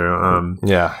ever been through.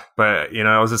 But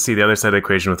I also see the other side of the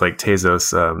equation with like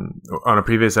Tezos. On a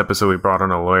previous episode, we brought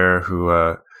on a lawyer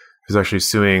who's actually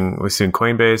suing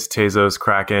Coinbase, Tezos,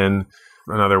 Kraken,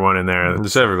 another one in there,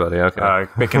 just everybody. Okay,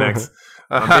 BitConnect.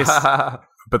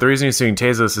 But the reason he's suing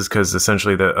Tezos is because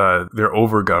essentially they're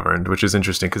over-governed, which is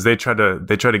interesting because they try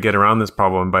to get around this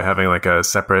problem by having like a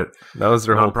separate that was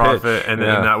their nonprofit, whole pitch. And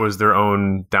then that was their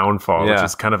own downfall, which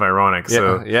is kind of ironic.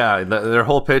 Their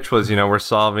whole pitch was, we're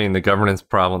solving the governance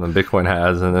problem that Bitcoin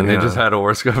has, and then they just had a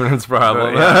worse governance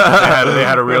problem. They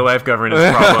had a real life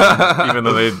governance problem, even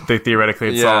though they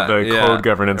theoretically had solved a code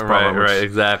governance problem. Right,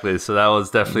 exactly. So that was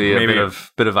definitely a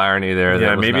bit of irony there.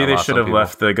 Yeah, maybe they should have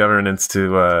left the governance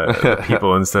to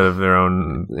people instead of their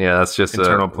own. Yeah, that's just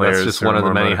internal players. That's just one of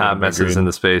the many hot messes in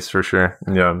the space for sure.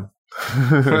 Yeah,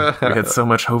 we had so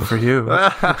much hope for you.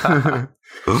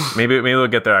 maybe they'll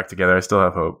get their act together. I still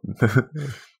have hope.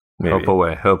 Hope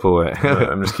away.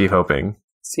 I'm just keep hoping.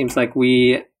 Seems like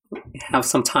we have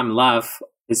some time left.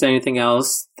 Is there anything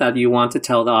else that you want to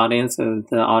tell the audience, or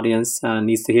the audience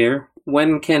needs to hear?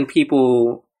 When can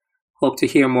people hope to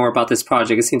hear more about this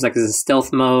project? It seems like it's a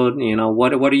stealth mode.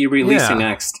 What are you releasing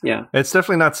next? Yeah, it's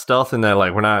definitely not stealth in that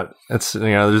like we're not. It's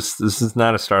this is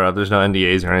not a startup. There's no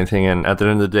NDAs or anything. And at the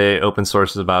end of the day, open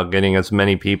source is about getting as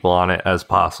many people on it as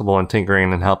possible and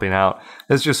tinkering and helping out.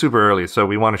 It's just super early, so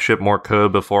we want to ship more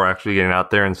code before actually getting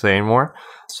out there and saying more.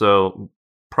 So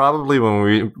probably when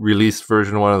we release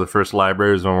version 1 of the first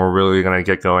libraries, when we're really going to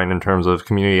get going in terms of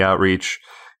community outreach.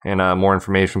 And more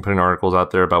information, putting articles out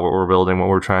there about what we're building, what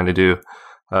we're trying to do,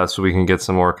 so we can get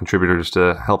some more contributors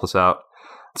to help us out.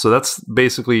 So that's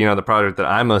basically, the project that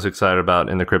I'm most excited about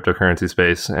in the cryptocurrency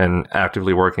space and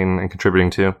actively working and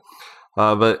contributing to.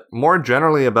 But more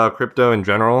generally about crypto in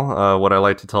general, what I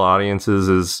like to tell audiences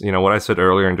is, what I said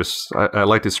earlier, and just I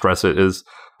like to stress it, is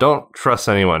don't trust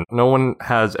anyone. No one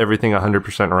has everything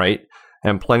 100% right,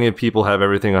 and plenty of people have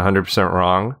everything 100%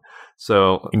 wrong.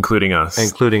 So including us,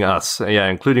 including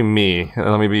me.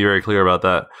 Let me be very clear about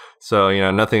that. So,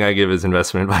 nothing I give is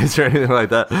investment advice or anything like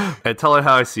that. I tell it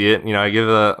how I see it. I give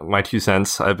my 2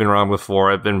 cents. I've been wrong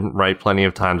before. I've been right plenty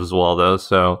of times as well, though.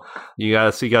 So you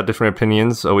gotta seek out different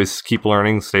opinions. Always keep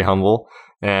learning, stay humble,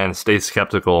 and stay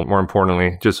skeptical. More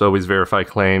importantly, just always verify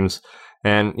claims.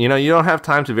 And, you don't have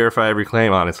time to verify every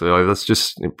claim, honestly. Like, that's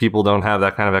just, people don't have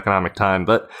that kind of economic time.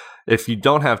 But if you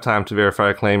don't have time to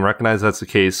verify a claim, recognize that's the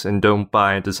case and don't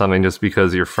buy into something just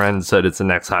because your friend said it's the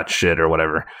next hot shit or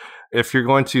whatever. If you're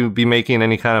going to be making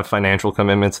any kind of financial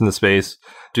commitments in the space,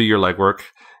 do your legwork.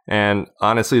 And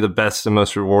honestly, the best and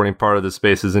most rewarding part of the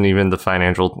space isn't even the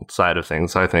financial side of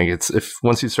things. I think it's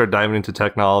once you start diving into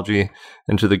technology,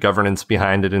 into the governance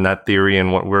behind it and that theory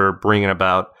and what we're bringing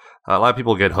about, a lot of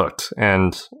people get hooked,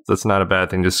 and that's not a bad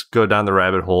thing. Just go down the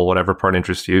rabbit hole, whatever part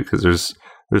interests you, because there's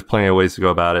plenty of ways to go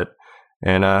about it.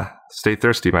 And stay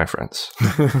thirsty, my friends.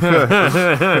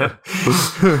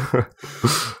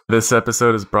 This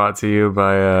episode is brought to you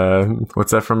by,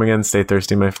 what's that from again? Stay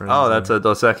thirsty, my friends. Oh, that's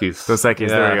Dos Equis. Dos Equis,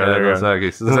 there we go. Dos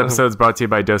Equis. This episode is brought to you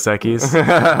by Dos Equis.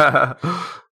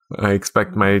 I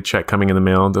expect my check coming in the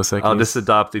mail, Dos Equis. I'll just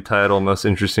adopt the title, Most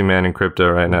Interesting Man in Crypto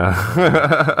right now.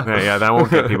 Yeah, that won't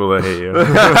get people to hate you.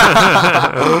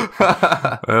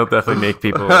 That'll definitely make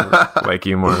people like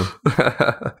you more.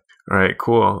 All right,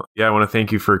 cool. Yeah, I want to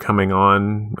thank you for coming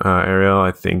on, Ariel.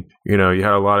 I think, you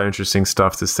had a lot of interesting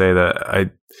stuff to say that I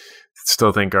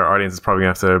still think our audience is probably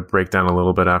going to have to break down a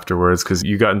little bit afterwards, because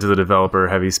you got into the developer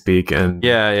heavy speak. And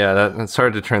yeah, it's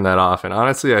hard to turn that off. And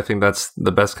honestly, I think that's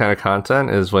the best kind of content,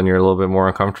 is when you're a little bit more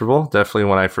uncomfortable. Definitely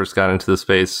when I first got into the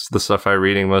space, the stuff I was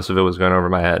reading, most of it was going over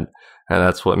my head. And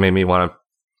that's what made me want to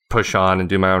push on and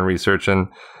do my own research. And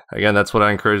again, that's what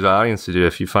I encourage the audience to do.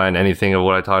 If you find anything of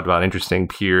what I talked about interesting,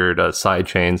 peered, side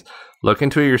chains, look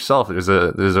into it yourself. There's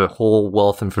a whole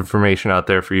wealth of information out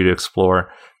there for you to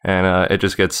explore, and it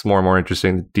just gets more and more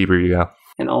interesting the deeper you go.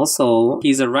 And also,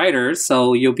 he's a writer,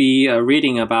 so you'll be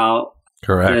reading about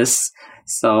this.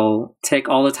 So take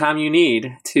all the time you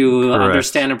need to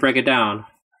understand and break it down.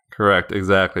 Correct,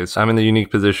 exactly. So I'm in the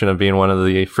unique position of being one of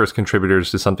the first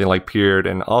contributors to something like Peered,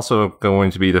 and also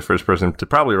going to be the first person to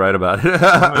probably write about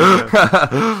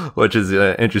it, which is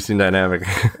an interesting dynamic.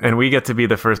 And we get to be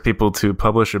the first people to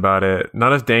publish about it.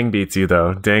 Not if Dang beats you,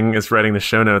 though. Dang is writing the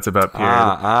show notes about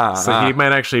Peered. So he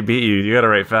might actually beat you. You got to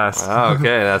write fast.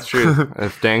 Okay, that's true.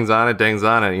 If Dang's on it,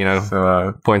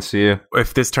 So, points to you.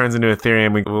 If this turns into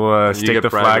Ethereum, we will stick the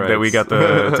flag that we got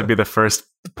to be the first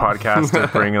podcast to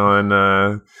bring on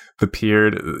the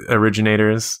Peered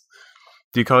originators.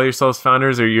 Do you call yourselves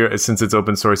founders, or since it's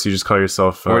open source, you just call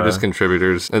yourself... We're just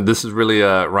contributors. This is really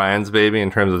Ryan's baby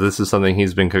in terms of this is something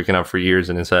he's been cooking up for years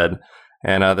in his head.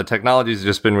 And the technology has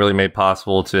just been really made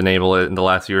possible to enable it in the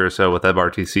last year or so with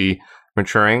WebRTC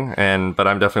maturing. But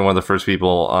I'm definitely one of the first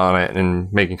people on it and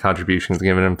making contributions,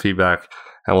 giving him feedback.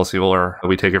 And we'll see where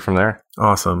we take it from there.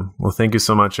 Awesome. Well, thank you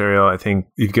so much, Ariel. I think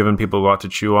you've given people a lot to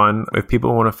chew on. If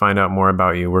people want to find out more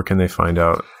about you, where can they find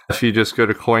out? If you just go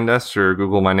to Coindesk or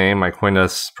Google my name, my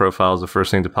Coindesk profile is the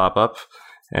first thing to pop up.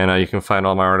 And you can find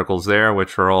all my articles there,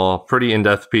 which are all pretty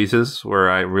in-depth pieces where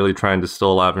I really try and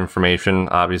distill a lot of information.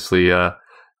 Obviously,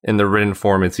 in the written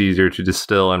form, it's easier to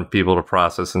distill and people to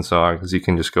process and so on because you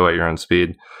can just go at your own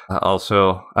speed.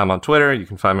 Also, I'm on Twitter. You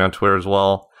can find me on Twitter as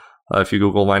well. If you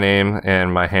Google my name,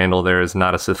 and my handle there is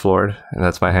Not a Sith Lord, and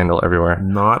that's my handle everywhere.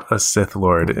 Not a Sith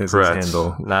Lord is Correct. His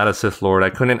handle. Not a Sith Lord. I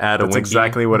couldn't add a That's winky.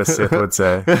 exactly what a Sith would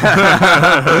say.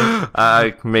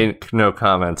 I make no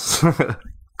comments.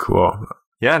 Cool.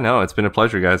 Yeah, no, it's been a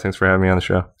pleasure, guys. Thanks for having me on the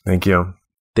show. Thank you.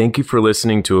 Thank you for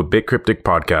listening to A Bit Cryptic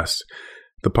Podcast.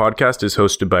 The podcast is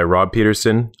hosted by Rob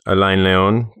Peterson, Alain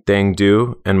Leon, Dang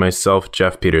Du, and myself,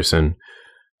 Jeff Peterson.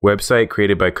 Website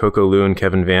created by Coco Liu and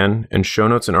Kevin Van, and show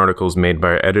notes and articles made by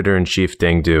our editor-in-chief,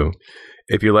 Dang Du.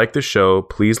 If you like the show,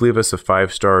 please leave us a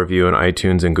 5-star review on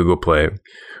iTunes and Google Play.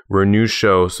 We're a new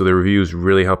show, so the reviews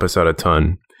really help us out a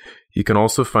ton. You can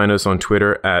also find us on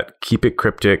Twitter at Keep It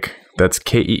Cryptic. That's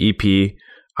KeepItCryptic.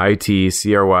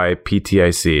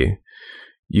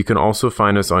 You can also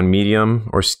find us on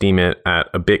Medium or Steemit at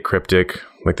A Bit Cryptic,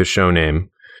 like the show name.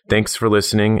 Thanks for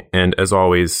listening, and as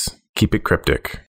always, keep it cryptic.